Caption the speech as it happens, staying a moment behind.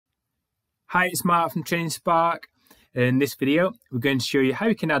Hi, it's Mark from Training Spark. In this video, we're going to show you how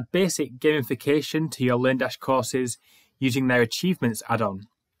you can add basic gamification to your LearnDash courses using their Achievements add-on.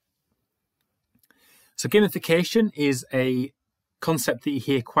 So gamification is a concept that you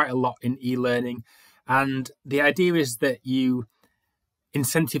hear quite a lot in e-learning, and the idea is that you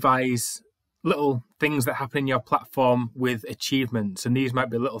incentivize little things that happen in your platform with achievements, and these might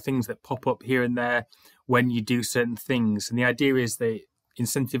be little things that pop up here and there when you do certain things. And the idea is that it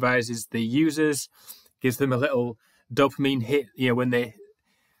incentivizes the users, gives them a little dopamine hit, when they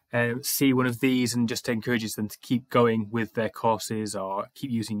see one of these, and just encourages them to keep going with their courses or keep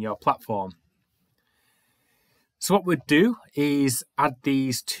using your platform. So what we'd do is add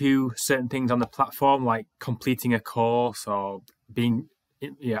these to certain things on the platform, like completing a course or being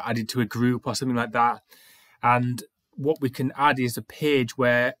added to a group or something like that. And what we can add is a page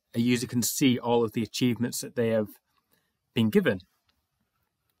where a user can see all of the achievements that they have been given.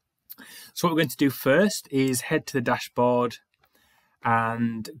 So what we're going to do first is head to the dashboard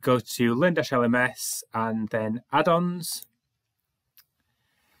and go to LearnDash LMS and then add-ons.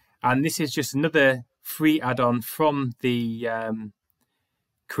 And this is just another free add-on from the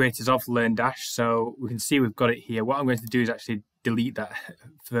creators of LearnDash. So we can see we've got it here. What I'm going to do is actually delete that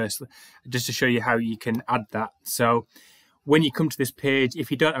first, just to show you how you can add that. So when you come to this page,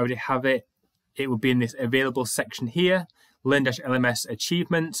 if you don't already have it, it will be in this available section here, LearnDash LMS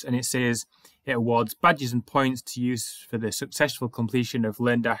Achievements, and it says it awards badges and points to use for the successful completion of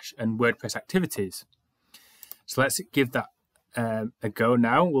LearnDash and WordPress activities. So let's give that a go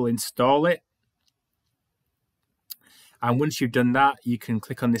now. We'll install it. And once you've done that, you can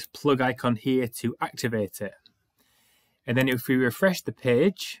click on this plug icon here to activate it. And then if we refresh the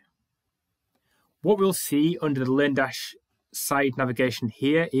page, what we'll see under the LearnDash side navigation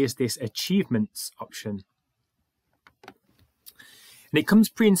here is this Achievements option. And it comes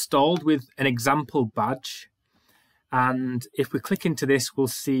pre-installed with an example badge. And if we click into this, we'll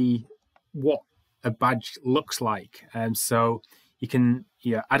see what a badge looks like. So you can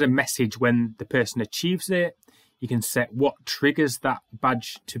add a message when the person achieves it. You can set what triggers that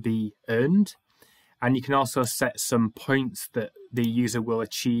badge to be earned. And you can also set some points that the user will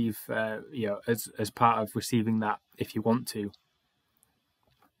achieve as part of receiving that if you want to.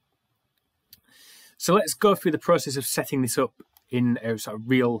 So let's go through the process of setting this up in a sort of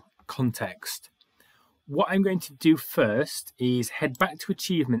real context. What I'm going to do first is head back to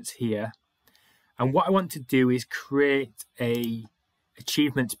Achievements here. And what I want to do is create a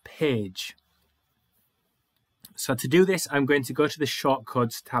Achievements page. So to do this, I'm going to go to the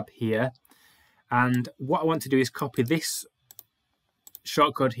Shortcodes tab here. And what I want to do is copy this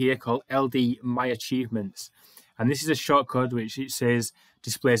shortcode here called LD My Achievements. And this is a shortcode which it says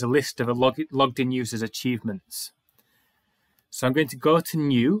displays a list of logged in users' achievements. So I'm going to go to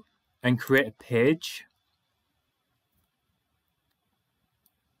New and create a page.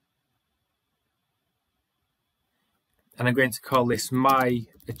 And I'm going to call this My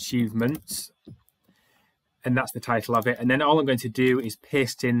Achievements. And that's the title of it. And then all I'm going to do is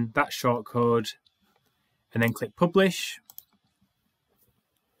paste in that shortcode and then click Publish.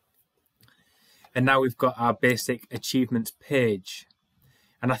 And now we've got our basic achievements page.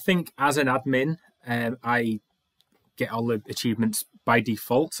 And I think as an admin, I get all the achievements by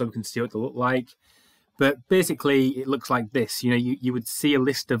default, so we can see what they look like. But basically, it looks like this. You would see a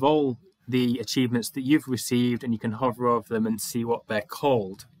list of all the achievements that you've received, and you can hover over them and see what they're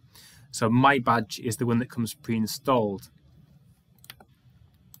called. So my badge is the one that comes pre-installed.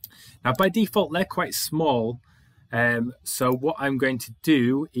 Now by default, they're quite small. So what I'm going to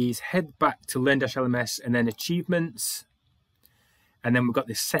do is head back to LearnDash LMS and then Achievements. And then we've got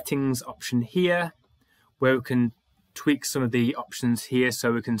this settings option here where we can tweak some of the options here.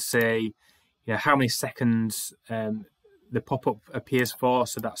 So we can say, how many seconds the pop-up appears for.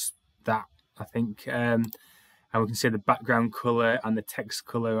 So that's that, I think. And we can see the background color and the text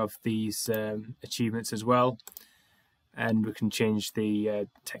color of these achievements as well. And we can change the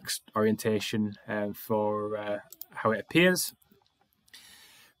text orientation for how it appears.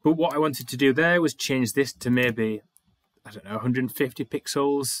 But what I wanted to do there was change this to maybe, 150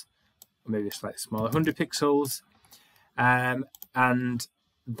 pixels, or maybe slightly smaller, 100 pixels. And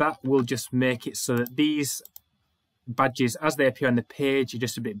that will just make it so that these badges, as they appear on the page, are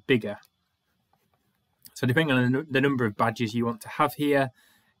just a bit bigger. So depending on the number of badges you want to have here,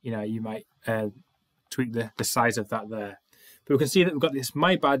 you might tweak the size of that there. But we can see that we've got this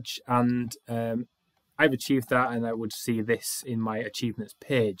My Badge, and I've achieved that, and I would see this in my achievements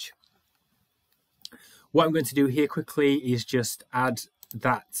page. What I'm going to do here quickly is just add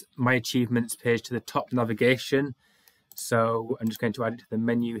that My Achievements page to the top navigation. So I'm just going to add it to the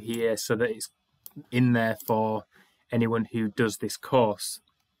menu here so that it's in there for anyone who does this course,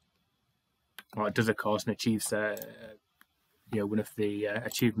 or does a course and achieves one of the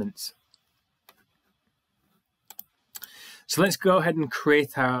achievements. So let's go ahead and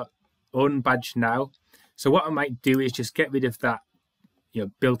create our own badge now. So what I might do is just get rid of that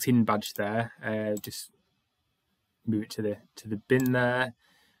built-in badge there. Just move it to the bin there.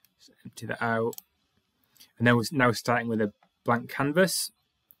 Just empty that out. And then we're now starting with a blank canvas.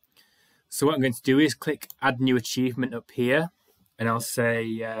 So what I'm going to do is click Add New Achievement up here, and I'll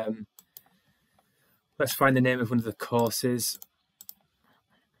say, let's find the name of one of the courses.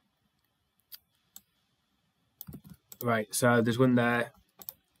 Right, so there's one there,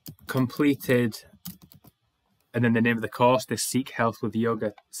 completed, and then the name of the course, this Seek Health with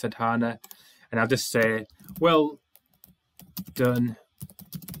Yoga Sadhana. And I'll just say, well done,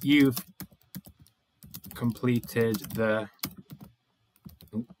 you've completed the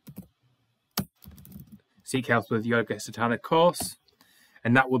Seek Health with Yoga Sadhana course.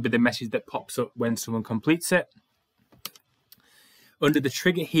 And that will be the message that pops up when someone completes it. Under the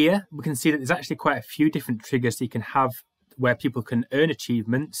trigger here, we can see that there's actually quite a few different triggers that you can have where people can earn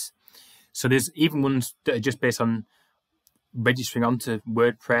achievements. So there's even ones that are just based on registering onto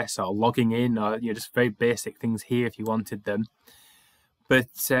WordPress or logging in, or just very basic things here if you wanted them. But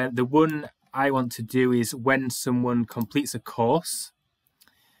the one I want to do is when someone completes a course,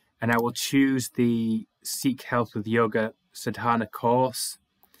 and I will choose the Seek Health with Yoga Sadhana course.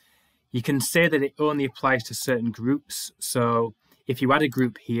 You can say that it only applies to certain groups. So if you add a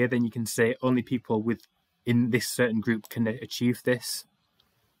group here, then you can say only people in this certain group can achieve this.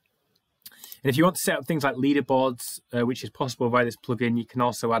 And if you want to set up things like leaderboards, which is possible via this plugin, you can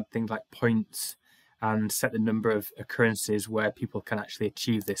also add things like points and set the number of occurrences where people can actually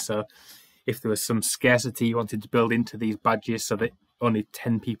achieve this. So if there was some scarcity you wanted to build into these badges so that only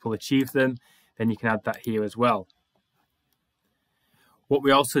 10 people achieve them, then you can add that here as well. What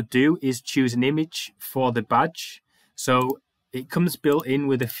we also do is choose an image for the badge. So it comes built in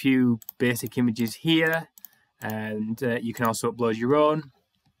with a few basic images here, and you can also upload your own.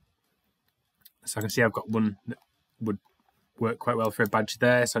 So I can see I've got one that would work quite well for a badge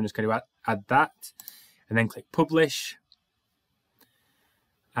there. So I'm just going to add that and then click publish.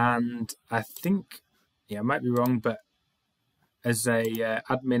 And I think, I might be wrong, but as a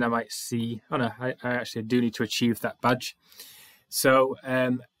admin, I might see, oh no, I actually do need to achieve that badge. So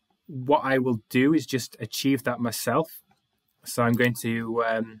what I will do is just achieve that myself. So I'm going to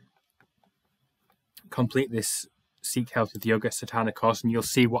complete this Seek Health with Yoga Sadhana course, and you'll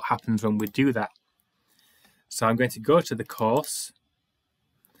see what happens when we do that. So I'm going to go to the course,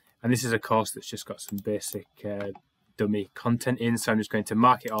 and this is a course that's just got some basic dummy content in, so I'm just going to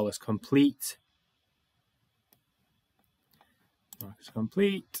mark it all as complete. Mark as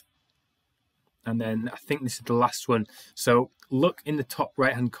complete. And then I think this is the last one. So look in the top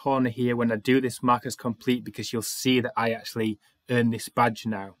right hand corner here when I do this mark as complete, because you'll see that I actually earn this badge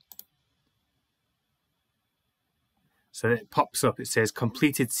now. So it pops up, it says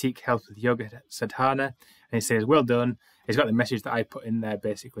completed Seek Health with Yoga Sadhana, and it says well done. It's got the message that I put in there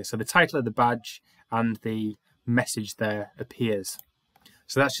basically. So the title of the badge and the message there appears.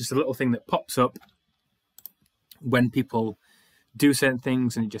 So that's just a little thing that pops up when people do certain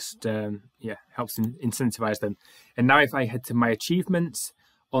things, and it just helps incentivize them. And now if I head to my achievements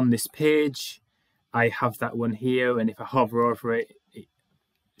on this page, I have that one here, and if I hover over it, it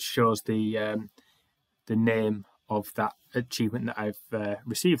shows the name of that achievement that I've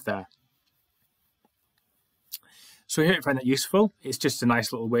received there. So I hope you find that useful. It's just a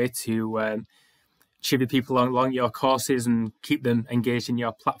nice little way to chivvy people along your courses and keep them engaged in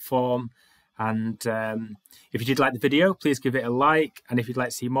your platform. And if you did like the video, please give it a like. And if you'd like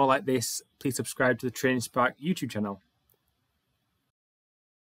to see more like this, please subscribe to the Training Spark YouTube channel.